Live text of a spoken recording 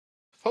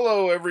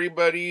Hello,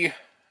 everybody.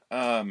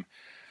 Um,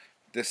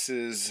 this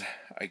is,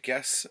 I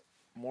guess,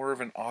 more of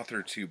an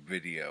author tube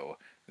video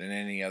than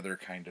any other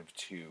kind of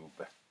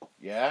tube.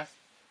 Yeah?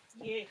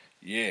 Yeah.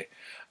 Yeah.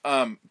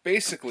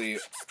 Basically,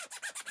 Just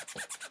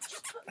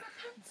put my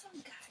pants on,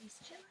 guys.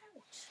 Chill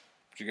out.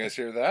 did you guys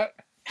hear that?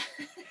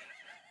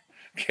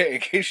 Okay,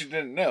 in case you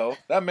didn't know,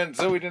 that meant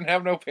Zoe didn't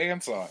have no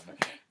pants on.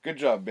 Good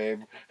job,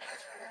 babe.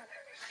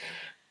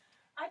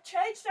 I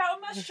changed out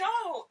of my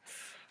shorts.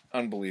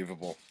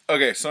 Unbelievable.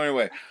 Okay, so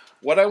anyway,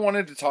 what I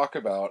wanted to talk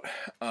about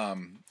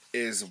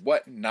is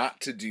what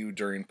not to do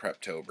during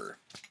Preptober.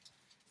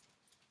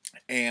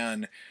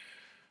 And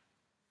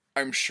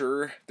I'm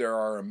sure there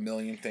are a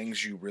million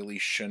things you really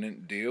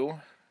shouldn't do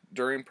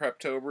during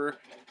Preptober,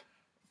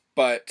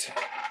 but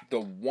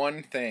the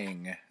one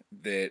thing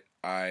that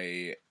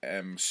I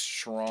am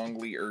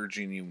strongly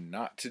urging you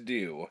not to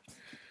do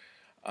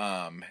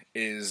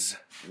is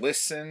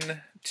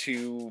listen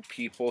to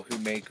people who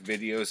make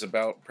videos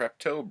about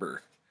Preptober.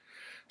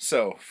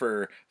 So,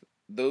 for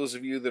those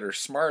of you that are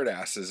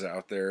smartasses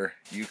out there,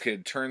 you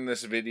could turn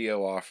this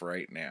video off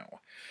right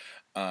now.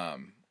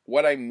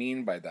 What I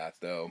mean by that,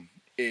 though,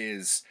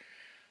 is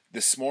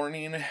this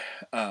morning,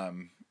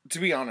 to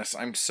be honest,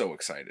 I'm so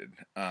excited.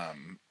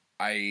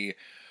 I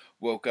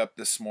woke up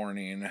this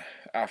morning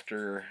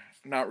after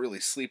not really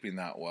sleeping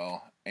that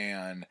well,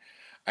 and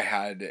I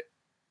had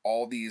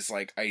all these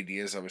like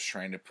ideas I was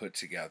trying to put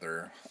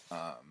together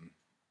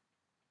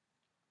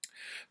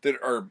that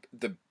are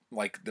the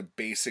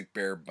basic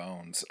bare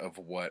bones of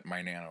what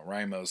my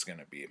NaNoWriMo is going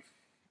to be.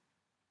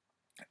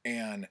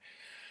 And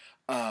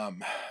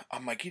I'm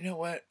like, you know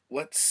what?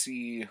 Let's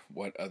see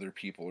what other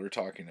people are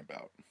talking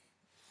about.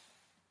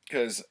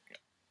 Because,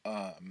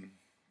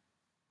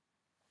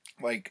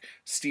 like,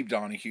 Steve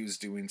Donahue's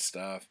doing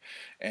stuff,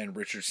 and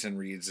Richardson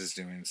Reeds is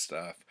doing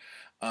stuff.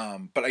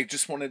 But I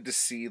just wanted to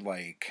see,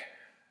 like,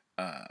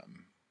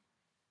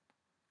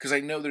 because I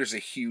know there's a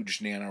huge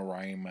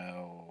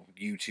NaNoWriMo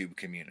YouTube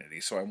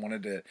community, so I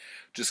wanted to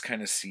just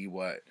kind of see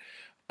what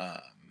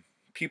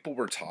people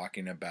were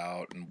talking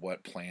about and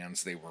what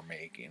plans they were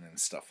making and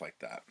stuff like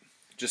that,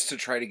 just to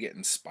try to get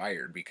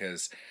inspired,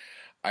 because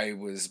I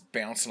was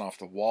bouncing off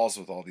the walls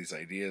with all these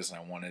ideas and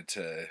I wanted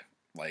to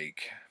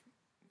like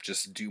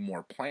just do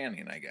more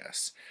planning, I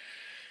guess.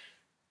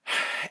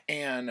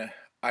 And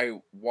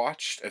I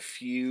watched a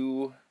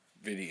few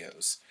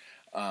videos.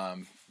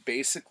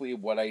 Basically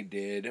what I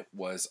did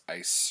was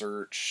I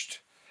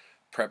searched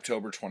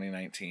Preptober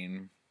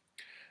 2019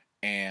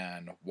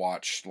 and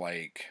watched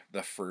like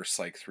the first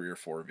like 3 or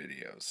 4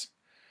 videos.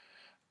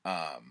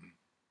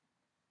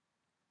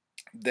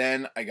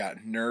 Then I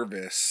got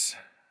nervous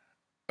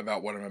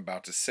about what I'm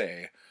about to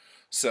say,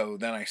 so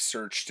then I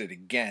searched it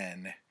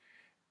again,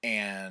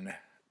 and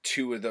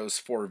 2 of those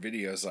 4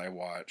 videos I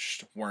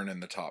watched weren't in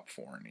the top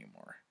 4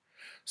 anymore.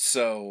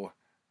 So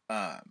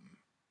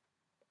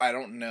I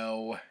don't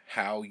know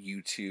how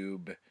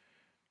YouTube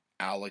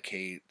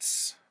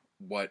allocates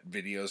what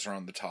videos are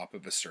on the top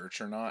of a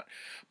search or not,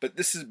 but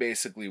this is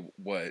basically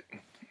what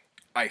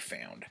I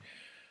found.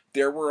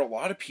 There were a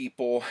lot of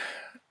people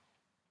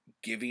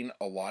giving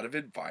a lot of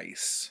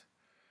advice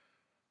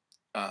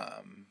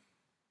that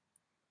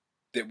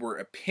were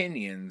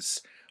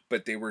opinions,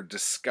 but they were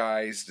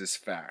disguised as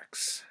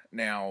facts.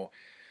 Now,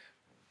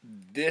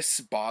 this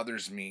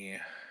bothers me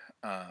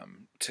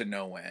to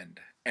no end,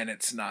 and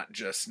it's not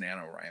just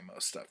NaNoWriMo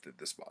stuff that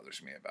this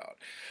bothers me about.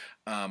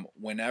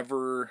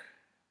 Whenever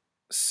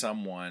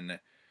someone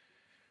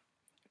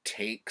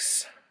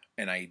takes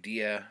an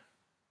idea,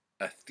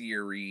 a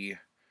theory,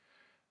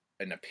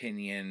 an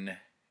opinion,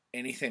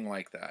 anything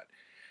like that,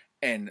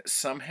 and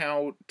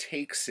somehow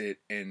takes it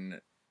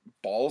and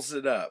balls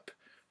it up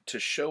to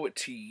show it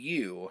to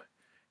you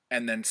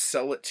and then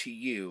sell it to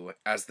you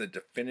as the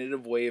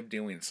definitive way of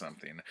doing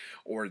something,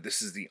 or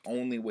this is the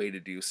only way to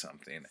do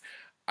something,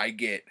 I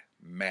get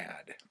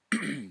mad.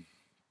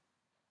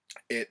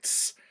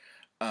 It's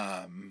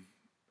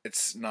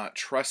not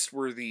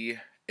trustworthy.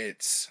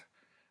 It's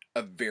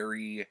a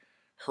very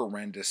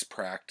horrendous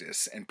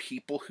practice, and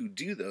people who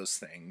do those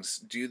things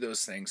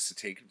to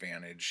take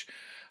advantage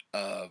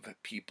of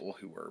people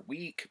who are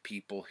weak,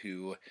 people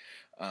who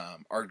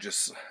are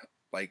just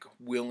like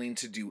willing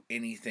to do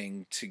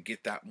anything to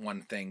get that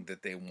one thing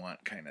that they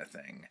want, kind of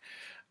thing.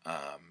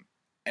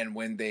 And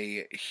when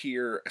they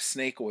hear a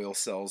snake oil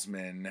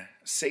salesman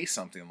say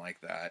something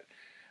like that,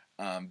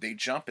 they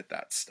jump at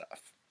that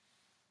stuff.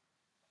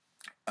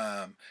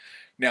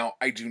 Now,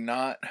 I do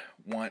not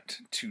want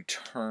to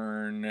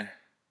turn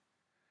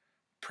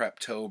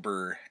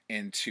Preptober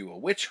into a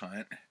witch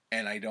hunt,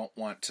 and I don't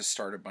want to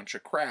start a bunch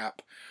of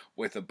crap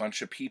with a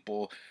bunch of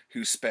people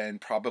who spend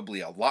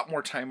probably a lot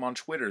more time on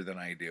Twitter than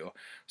I do.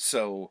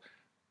 So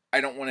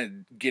I don't want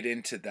to get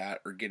into that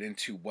or get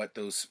into what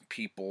those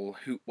people,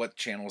 what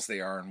channels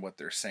they are and what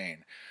they're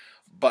saying.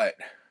 But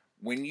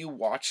when you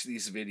watch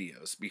these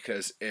videos,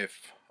 because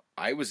if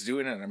I was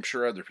doing it, I'm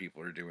sure other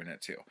people are doing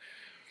it too,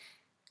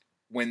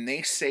 when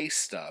they say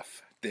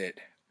stuff that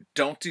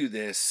don't do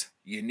this,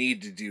 you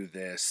need to do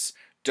this,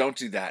 Don't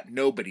do that.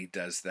 Nobody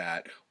does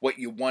that. What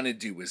you want to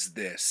do is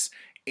this.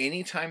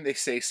 Anytime they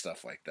say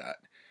stuff like that,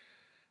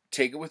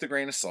 take it with a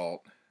grain of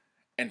salt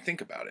and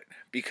think about it.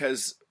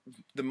 Because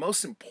the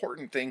most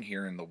important thing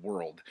here in the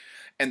world,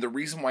 and the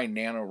reason why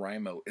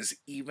NaNoWriMo is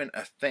even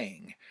a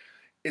thing,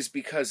 is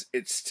because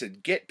it's to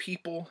get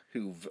people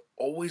who've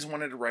always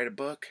wanted to write a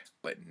book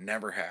but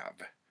never have.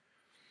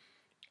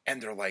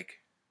 And they're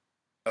like,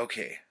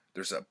 okay,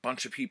 there's a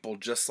bunch of people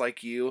just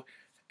like you,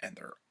 and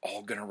they're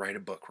all going to write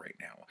a book right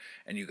now.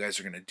 And you guys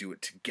are going to do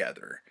it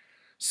together.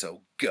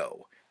 So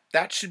go.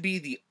 That should be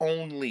the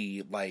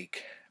only,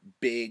 like,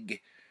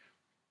 big,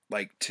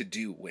 like, to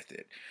do with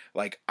it.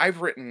 Like, I've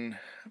written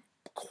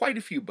quite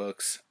a few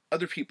books.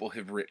 Other people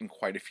have written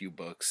quite a few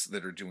books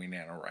that are doing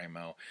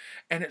NaNoWriMo.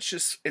 And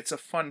it's a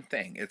fun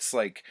thing. It's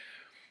like,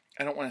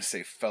 I don't want to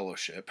say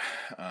fellowship.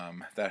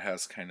 That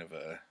has kind of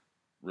a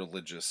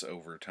religious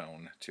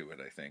overtone to it,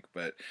 I think.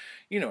 But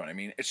you know what I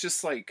mean? It's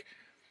just like,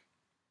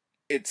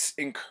 it's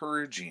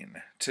encouraging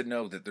to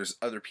know that there's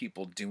other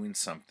people doing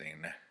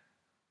something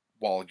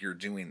while you're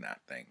doing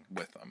that thing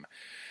with them.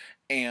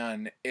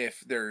 And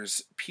if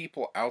there's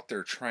people out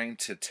there trying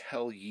to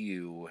tell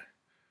you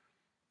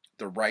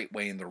the right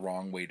way and the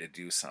wrong way to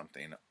do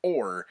something,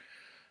 or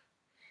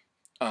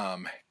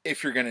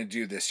if you're going to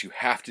do this, you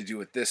have to do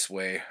it this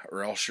way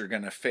or else you're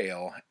going to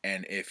fail.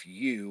 And if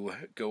you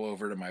go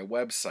over to my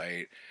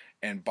website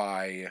and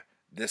buy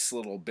this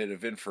little bit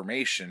of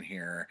information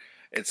here,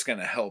 it's going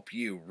to help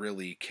you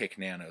really kick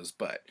Nano's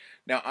butt.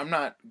 Now, I'm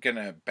not going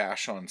to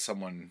bash on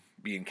someone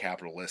being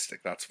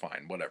capitalistic. That's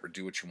fine. Whatever.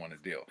 Do what you want to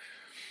do.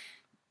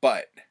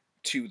 But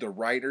to the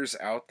writers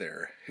out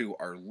there who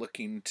are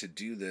looking to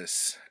do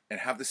this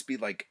and have this be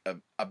like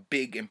a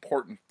big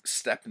important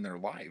step in their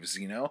lives,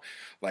 you know,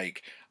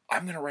 like,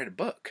 I'm going to write a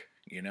book,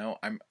 you know,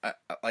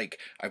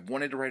 I've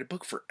wanted to write a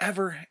book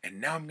forever and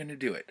now I'm going to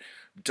do it.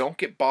 Don't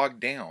get bogged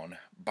down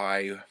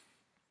by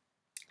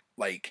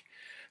like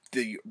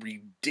the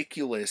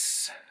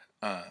ridiculous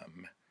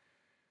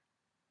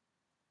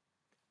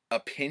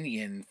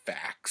opinion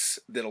facts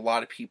that a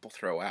lot of people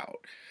throw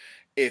out.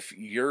 If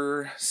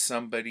you're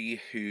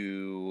somebody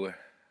who,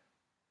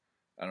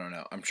 I don't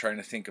know, I'm trying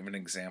to think of an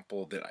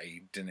example that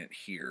I didn't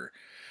hear.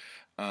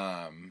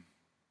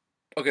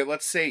 Okay,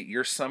 let's say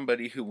you're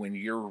somebody who, when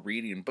you're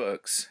reading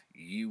books,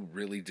 you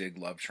really dig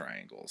love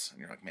triangles. And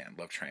you're like, man,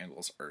 love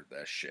triangles are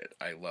the shit.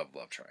 I love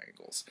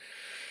triangles.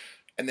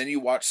 And then you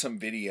watch some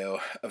video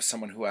of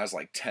someone who has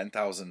like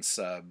 10,000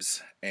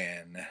 subs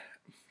and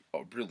a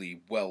really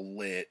well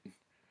lit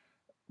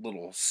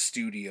little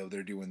studio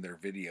they're doing their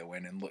video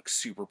in and looks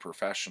super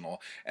professional.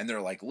 And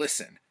they're like,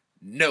 listen,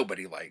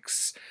 nobody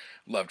likes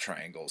love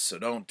triangles, so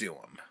don't do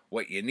them.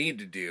 What you need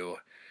to do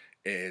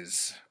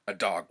is a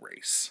dog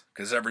race,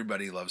 because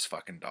everybody loves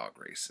fucking dog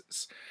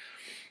races.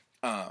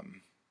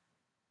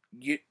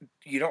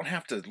 You don't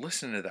have to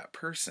listen to that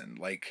person.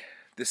 Like,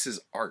 this is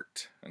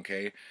art,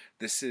 okay?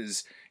 This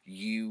is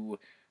you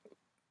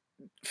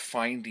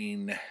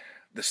finding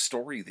the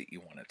story that you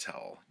want to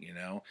tell, you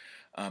know?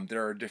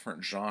 There are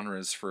different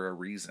genres for a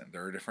reason.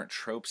 There are different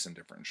tropes in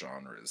different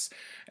genres.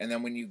 And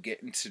then when you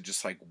get into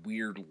just like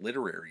weird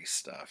literary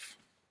stuff,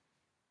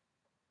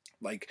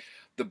 like,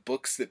 the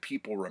books that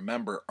people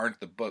remember aren't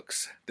the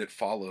books that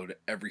followed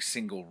every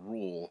single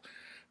rule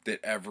that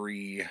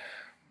every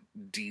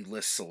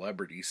D-list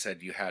celebrity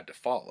said you had to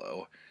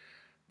follow.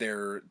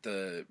 They're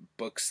the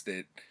books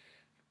that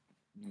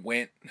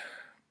went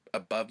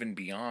above and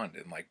beyond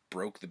and like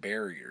broke the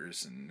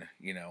barriers. And,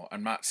 you know,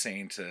 I'm not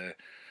saying to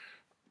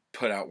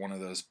put out one of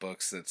those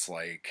books that's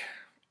like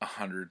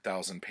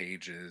 100,000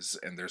 pages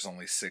and there's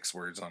only 6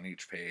 words on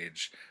each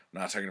page.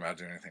 I'm not talking about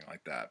doing anything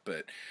like that,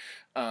 but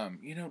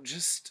you know,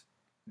 just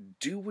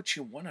do what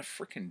you want to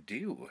freaking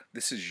do.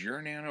 This is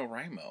your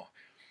NaNoWriMo.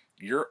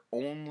 You're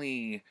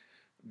only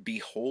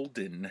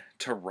beholden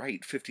to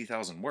write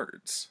 50,000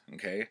 words,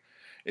 okay?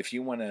 If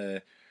you want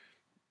to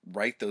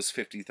write those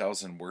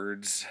 50,000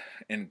 words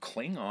in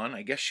Klingon,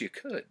 I guess you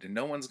could.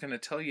 No one's going to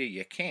tell you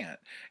you can't,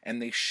 and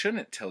they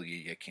shouldn't tell you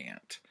you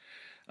can't.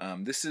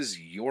 This is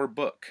your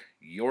book,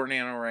 your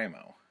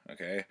NaNoWriMo,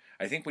 okay?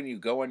 I think when you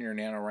go on your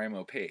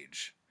NaNoWriMo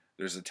page,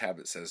 there's a tab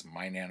that says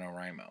My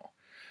NaNoWriMo,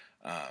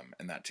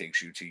 and that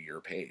takes you to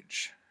your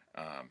page.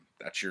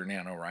 That's your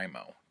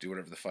NaNoWriMo. Do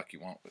whatever the fuck you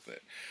want with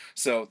it.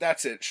 So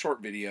that's it.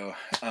 Short video,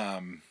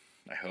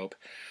 I hope.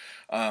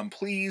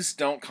 Please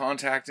don't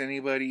contact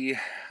anybody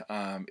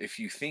if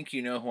you think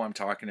you know who I'm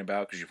talking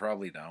about, because you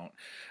probably don't.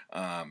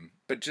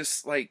 But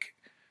just like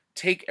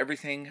take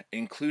everything,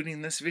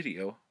 including this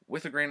video,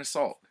 with a grain of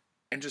salt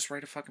and just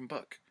write a fucking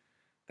book.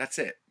 That's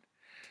it.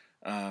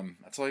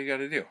 That's all you got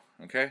to do.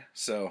 Okay?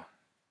 So